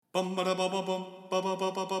Reviewing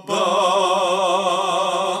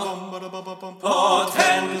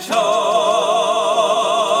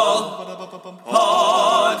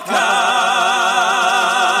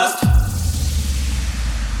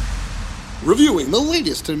the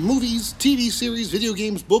latest in movies, TV series, video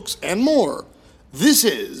games, books, and more. This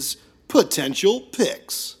is Potential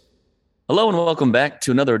Picks. Hello and welcome back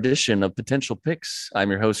to another edition of Potential Picks.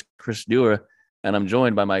 I'm your host, Chris Dewar, and I'm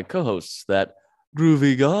joined by my co-hosts, that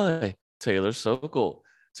groovy guy, Taylor Sokol.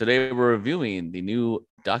 Today we're reviewing the new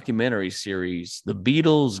documentary series, The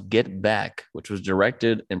Beatles Get Back, which was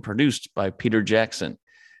directed and produced by Peter Jackson.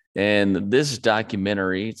 And this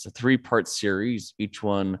documentary, it's a 3-part series, each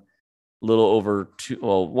one a little over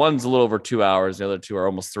one's a little over 2 hours, the other two are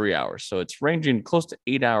almost 3 hours. So it's ranging close to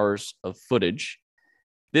 8 hours of footage.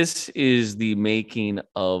 This is the making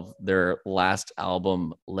of their last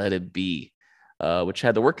album, Let It Be, which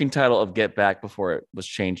had the working title of Get Back before it was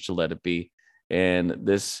changed to Let It Be. And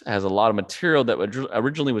this has a lot of material that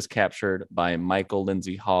originally was captured by Michael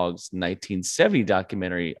Lindsay Hogg's 1970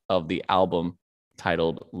 documentary of the album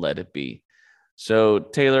titled Let It Be. So,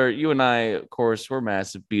 Taylor, you and I, of course, we're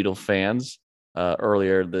massive Beatle fans.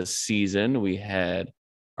 Earlier this season, we had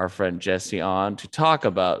our friend Jesse on to talk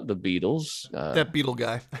about the Beatles. That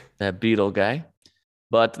Beatle guy.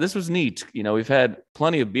 But this was neat. You know, we've had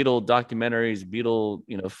plenty of Beatle documentaries, Beatle,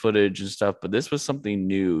 footage and stuff, but this was something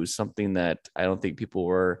new, something that I don't think people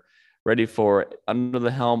were ready for under the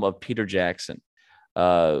helm of Peter Jackson,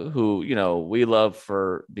 who, we love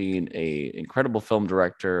for being an incredible film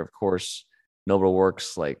director, of course. Notable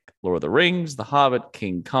works like Lord of the Rings, The Hobbit,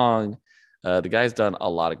 King Kong. The guy's done a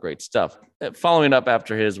lot of great stuff. Following up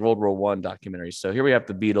after his World War I documentary. So here we have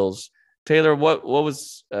the Beatles. Taylor, what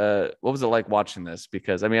was it like watching this?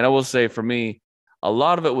 Because I will say for me, a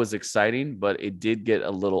lot of it was exciting, but it did get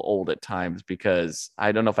a little old at times because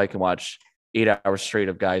I don't know if I can watch 8 hours straight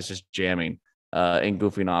of guys just jamming and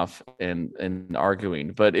goofing off and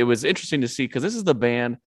arguing. But it was interesting to see because this is the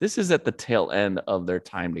band. This is at the tail end of their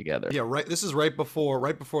time together. Yeah, right. This is right before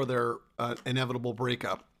their inevitable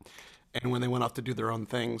breakup, and when they went off to do their own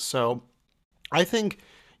thing. So, I think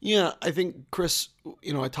Chris,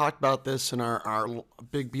 I talked about this in our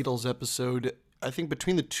big Beatles episode. I think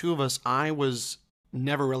between the two of us, I was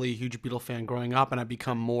never really a huge Beatle fan growing up, and I've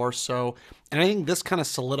become more so. And I think this kind of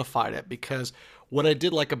solidified it because what I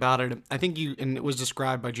did like about it, I think and it was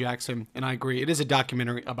described by Jackson, and I agree, it is a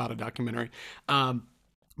documentary about a documentary.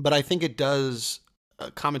 But I think it does,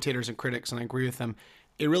 commentators and critics, and I agree with them,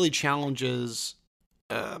 it really challenges,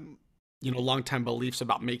 longtime beliefs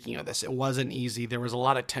about making of this. It wasn't easy. There was a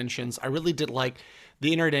lot of tensions. I really did like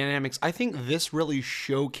the inner dynamics. I think this really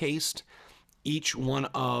showcased each one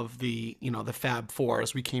of the Fab Four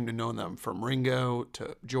as we came to know them, from Ringo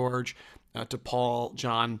to George to Paul,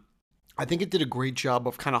 John. I think it did a great job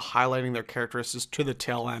of kind of highlighting their characteristics to the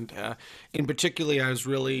tail end. In particular, I was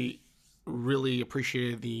really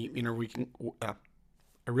appreciated the inner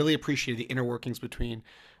workings between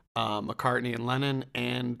McCartney and Lennon,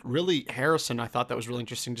 and really Harrison. I thought that was really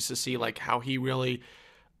interesting just to see like how he really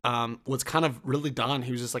was kind of really done.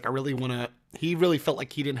 He was just like, he really felt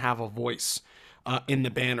like he didn't have a voice in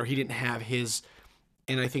the band, or he didn't have his,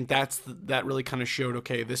 and I think that really kind of showed,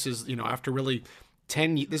 okay, this is, after really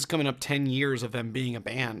this is coming up 10 years of them being a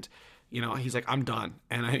band, he's like, I'm done.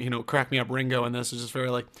 And crack me up, Ringo, and this is just very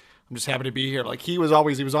like, I'm just happy to be here. Like he was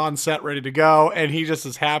on set ready to go, and he just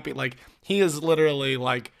is happy. Like he is literally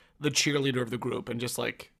like the cheerleader of the group, and just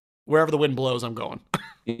like wherever the wind blows, I'm going.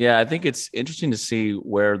 Yeah, I think it's interesting to see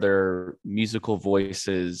where their musical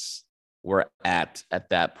voices were at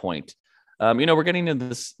that point. We're getting into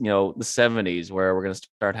this, the 70s, where we're going to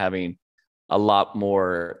start having a lot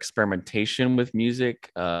more experimentation with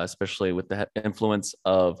music, especially with the influence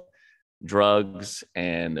of drugs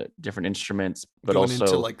and different instruments, but going also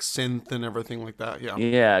into like synth and everything like that.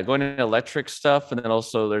 Going into electric stuff. And then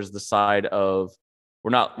also there's the side of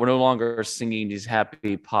we're no longer singing these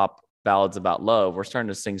happy pop ballads about love. We're starting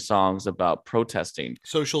to sing songs about protesting,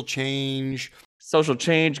 social change,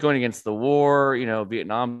 going against the war.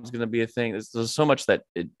 Vietnam is going to be a thing. There's so much that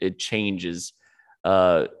it changes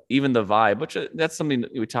even the vibe, which that's something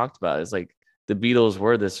that we talked about, is like the Beatles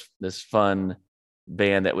were this fun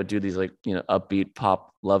band that would do these like upbeat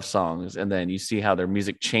pop love songs, and then you see how their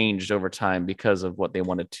music changed over time because of what they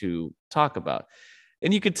wanted to talk about.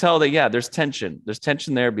 And you could tell that there's tension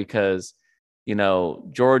there because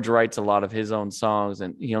George writes a lot of his own songs,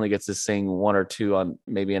 and he only gets to sing one or two on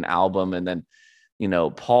maybe an album. And then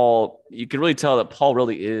Paul, you can really tell that Paul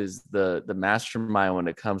really is the mastermind when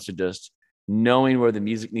it comes to just knowing where the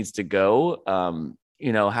music needs to go.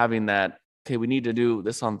 Having that okay, we need to do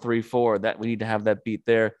this on 3/4, that we need to have that beat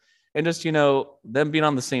there. And just, them being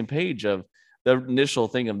on the same page of the initial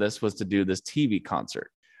thing of this was to do this TV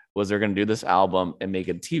concert. Was they're going to do this album and make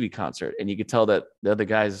a TV concert. And you could tell that the other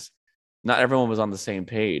guys, not everyone was on the same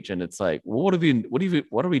page. And it's like, well,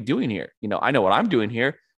 what are we doing here? I know what I'm doing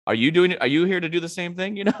here. Are you here to do the same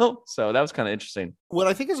thing? So that was kind of interesting. What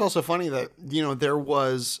I think is also funny that, there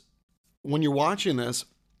was, when you're watching this,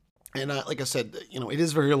 and like I said, it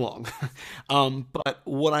is very long. But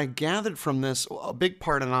what I gathered from this, a big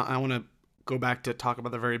part, and I want to go back to talk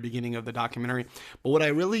about the very beginning of the documentary, but what I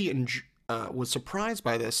really was surprised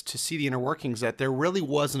by this, to see the inner workings, that there really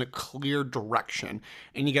wasn't a clear direction.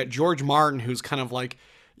 And you got George Martin, who's kind of like,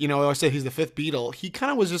 I say he's the fifth Beatle. He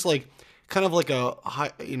kind of was just like, kind of like a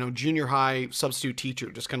high, junior high substitute teacher,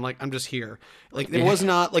 just kind of like, I'm just here. Like there was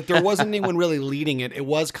not like, there wasn't anyone really leading it. It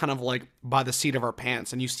was kind of like by the seat of our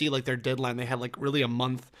pants. And you see like their deadline, they had like really a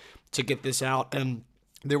month to get this out. And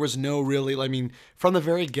there was no really, I mean, from the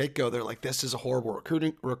very get-go, they're like, this is a horrible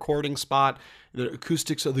recording spot. The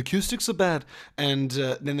acoustics are bad. And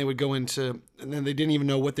then they would go into, and then they didn't even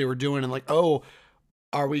know what they were doing. And like, oh,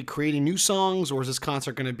 are we creating new songs, or is this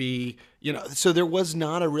concert going to be, so there was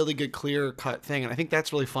not a really good clear cut thing. And I think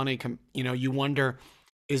that's really funny. You wonder,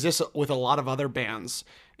 is this with a lot of other bands?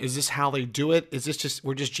 Is this how they do it? Is this just,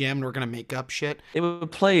 we're just jamming, we're going to make up shit? They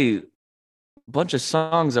would play a bunch of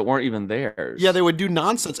songs that weren't even theirs. Yeah, they would do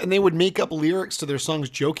nonsense, and they would make up lyrics to their songs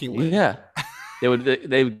jokingly. Yeah. they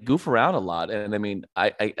would goof around a lot. And I mean, I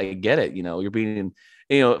get it. You're being,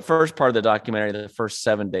 first part of the documentary, the first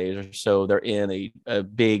 7 days or so, they're in a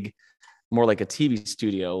big, more like a TV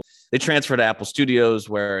studio. They transfer to Apple Studios,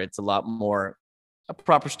 where it's a lot more a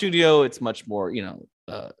proper studio. It's much more,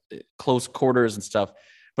 close quarters and stuff.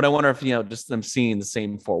 But I wonder if, just them seeing the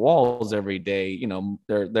same four walls every day,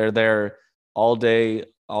 they're there all day,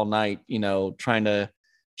 all night, trying to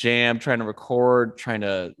jam, trying to record, trying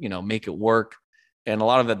to, make it work. And a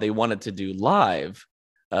lot of that they wanted to do live,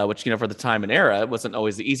 which, for the time and era, it wasn't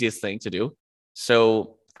always the easiest thing to do.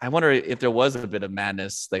 So I wonder if there was a bit of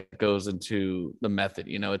madness that goes into the method.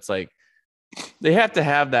 It's like they have to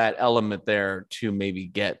have that element there to maybe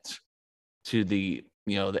get to the,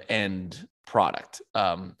 the end product.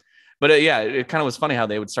 But yeah, it kind of was funny how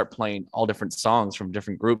they would start playing all different songs from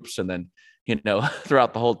different groups. And then,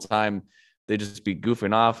 throughout the whole time, they just be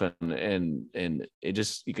goofing off, and it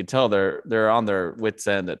just, you could tell they're on their wits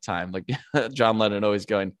end at time. Like John Lennon always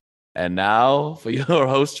going, and now for your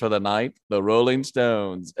host for the night, the Rolling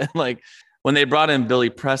Stones. And like when they brought in Billy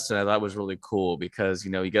Preston, I thought was really cool, because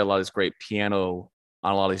you get a lot of this great piano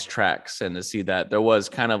on a lot of these tracks, and to see that there was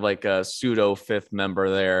kind of like a pseudo fifth member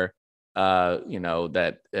there,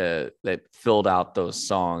 that filled out those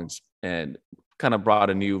songs and kind of brought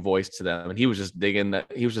a new voice to them. And he was just digging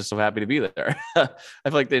that. He was just so happy to be there. I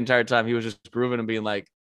feel like the entire time he was just grooving and being like,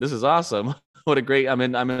 this is awesome. What a great, I'm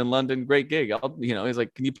in London. Great gig. He's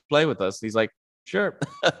like, can you play with us? And he's like, sure.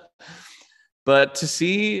 But to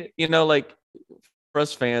see, like for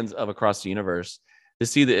us fans of Across the Universe, to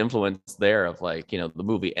see the influence there of like, the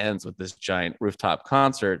movie ends with this giant rooftop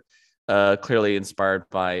concert, clearly inspired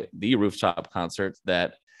by the rooftop concert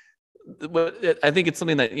that, I think it's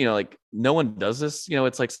something that, like no one does this,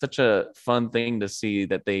 it's like such a fun thing to see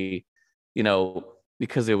that they,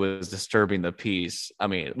 because it was disturbing the peace. I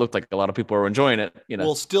mean, it looked like a lot of people were enjoying it,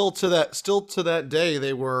 Well, still to that day,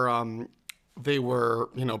 they were,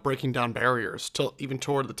 breaking down barriers till even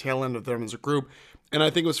toward the tail end of them as a group. And I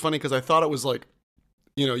think it was funny because I thought it was like,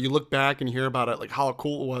 you look back and you hear about it, like how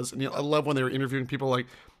cool it was. And I love when they were interviewing people like,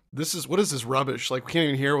 what is this rubbish? Like, we can't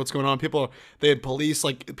even hear what's going on. They had police,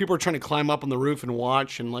 like people are trying to climb up on the roof and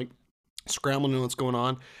watch and like scrambling to know what's going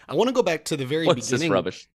on. I want to go back to the very beginning. What's this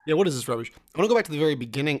rubbish? Yeah, what is this rubbish? I want to go back to the very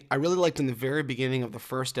beginning. I really liked in the very beginning of the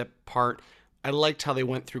first part, I liked how they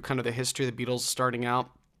went through kind of the history of the Beatles starting out.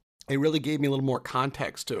 It really gave me a little more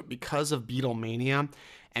context to it because of Beatlemania.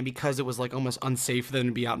 And because it was like almost unsafe for them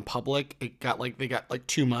to be out in public, they got like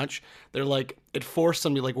too much. They're like, it forced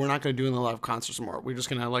them to be like, we're not going to do any live concerts anymore. We're just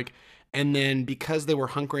going to like, and then because they were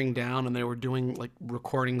hunkering down and they were doing like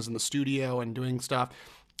recordings in the studio and doing stuff,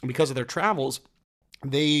 and because of their travels,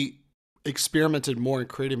 they experimented more and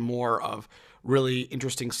created more of really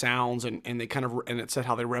interesting sounds. And they kind of, and it said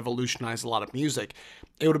how they revolutionized a lot of music.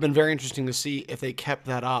 It would have been very interesting to see if they kept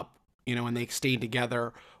that up, and they stayed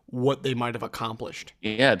together, what they might have accomplished.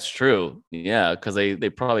 Yeah, it's true. Yeah, because they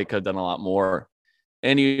probably could have done a lot more.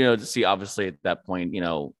 And to see obviously at that point,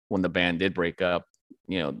 when the band did break up,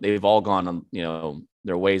 they've all gone on,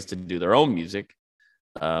 their ways to do their own music,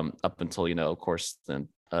 up until, of course, the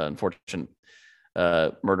unfortunate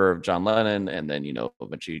murder of John Lennon, and then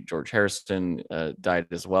eventually George Harrison died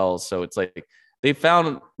as well. So it's like they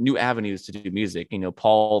found new avenues to do music.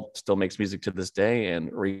 Paul still makes music to this day,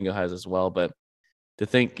 and Ringo has as well. But to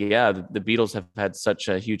think, the Beatles have had such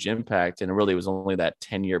a huge impact, and it really was only that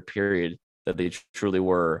 10-year period that they truly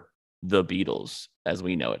were the Beatles as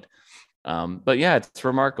we know it. But yeah, it's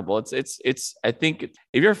remarkable. It's I think if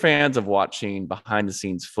you're fans of watching behind the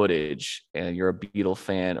scenes footage and you're a Beatle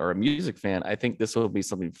fan or a music fan, I think this will be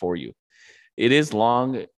something for you. It is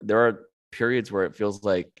long. There are periods where it feels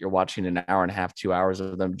like you're watching an hour and a half, 2 hours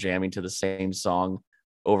of them jamming to the same song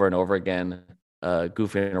over and over again,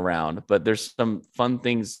 goofing around. But there's some fun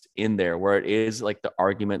things in there where it is like the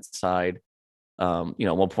argument side. At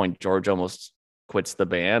one point George almost quits the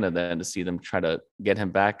band, and then to see them try to get him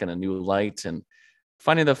back in a new light, and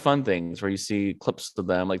finding the fun things where you see clips of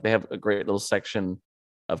them. Like they have a great little section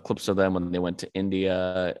of clips of them when they went to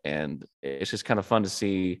India, and it's just kind of fun to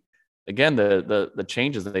see again the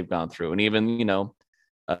changes that they've gone through. And even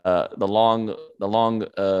the long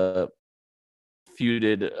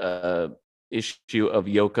feuded issue of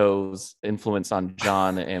Yoko's influence on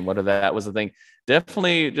John and whether that was the thing.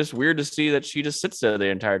 Definitely just weird to see that she just sits there the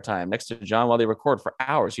entire time next to John while they record for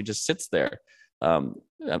hours. She just sits there.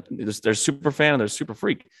 There's super fan and there's super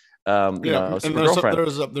freak. Super girlfriend.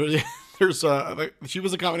 She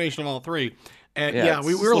was a combination of all three. And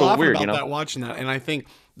we were laughing weird, about that watching that. And I think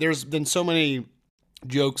there's been so many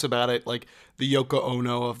jokes about it, like the Yoko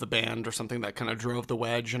Ono of the band or something that kind of drove the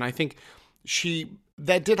wedge. And I think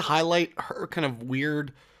that did highlight her kind of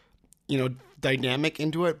weird, dynamic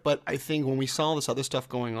into it. But I think when we saw this other stuff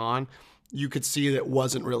going on, you could see that it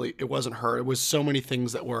wasn't her. It was so many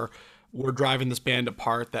things that were driving this band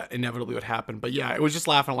apart that inevitably would happen. But yeah, it was just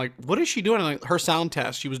laughing. Like, what is she doing? Like her sound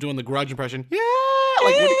test, she was doing the Grudge impression. Yeah.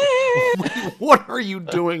 Like, what are you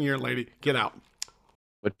doing here, lady? Get out.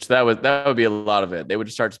 Which that would be a lot of it. They would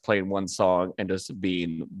just start playing one song and just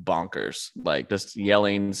being bonkers, like just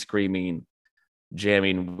yelling, screaming,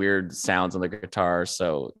 jamming weird sounds on the guitar.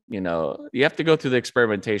 So, you have to go through the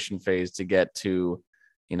experimentation phase to get to,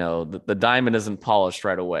 the diamond isn't polished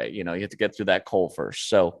right away. You have to get through that coal first.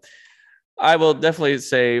 So I will definitely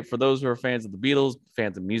say for those who are fans of the Beatles,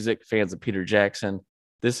 fans of music, fans of Peter Jackson,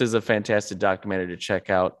 this is a fantastic documentary to check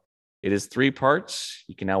out. It is 3 parts.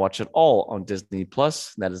 You can now watch it all on Disney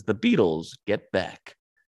Plus. That is The Beatles Get Back.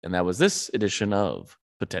 And that was this edition of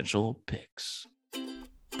Potential Picks.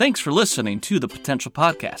 Thanks for listening to the Potential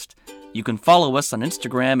Podcast. You can follow us on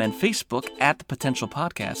Instagram and Facebook at The Potential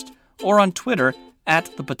Podcast, or on Twitter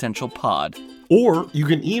at The Potential Pod. Or you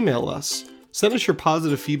can email us. Send us your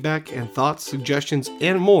positive feedback and thoughts, suggestions,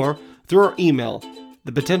 and more through our email,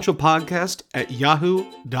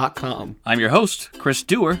 thepotentialpodcast@yahoo.com. I'm your host, Chris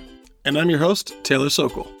Dewar. And I'm your host, Taylor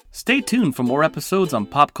Sokol. Stay tuned for more episodes on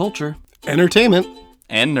pop culture, entertainment,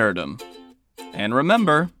 and nerdom. And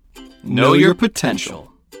remember, know your potential.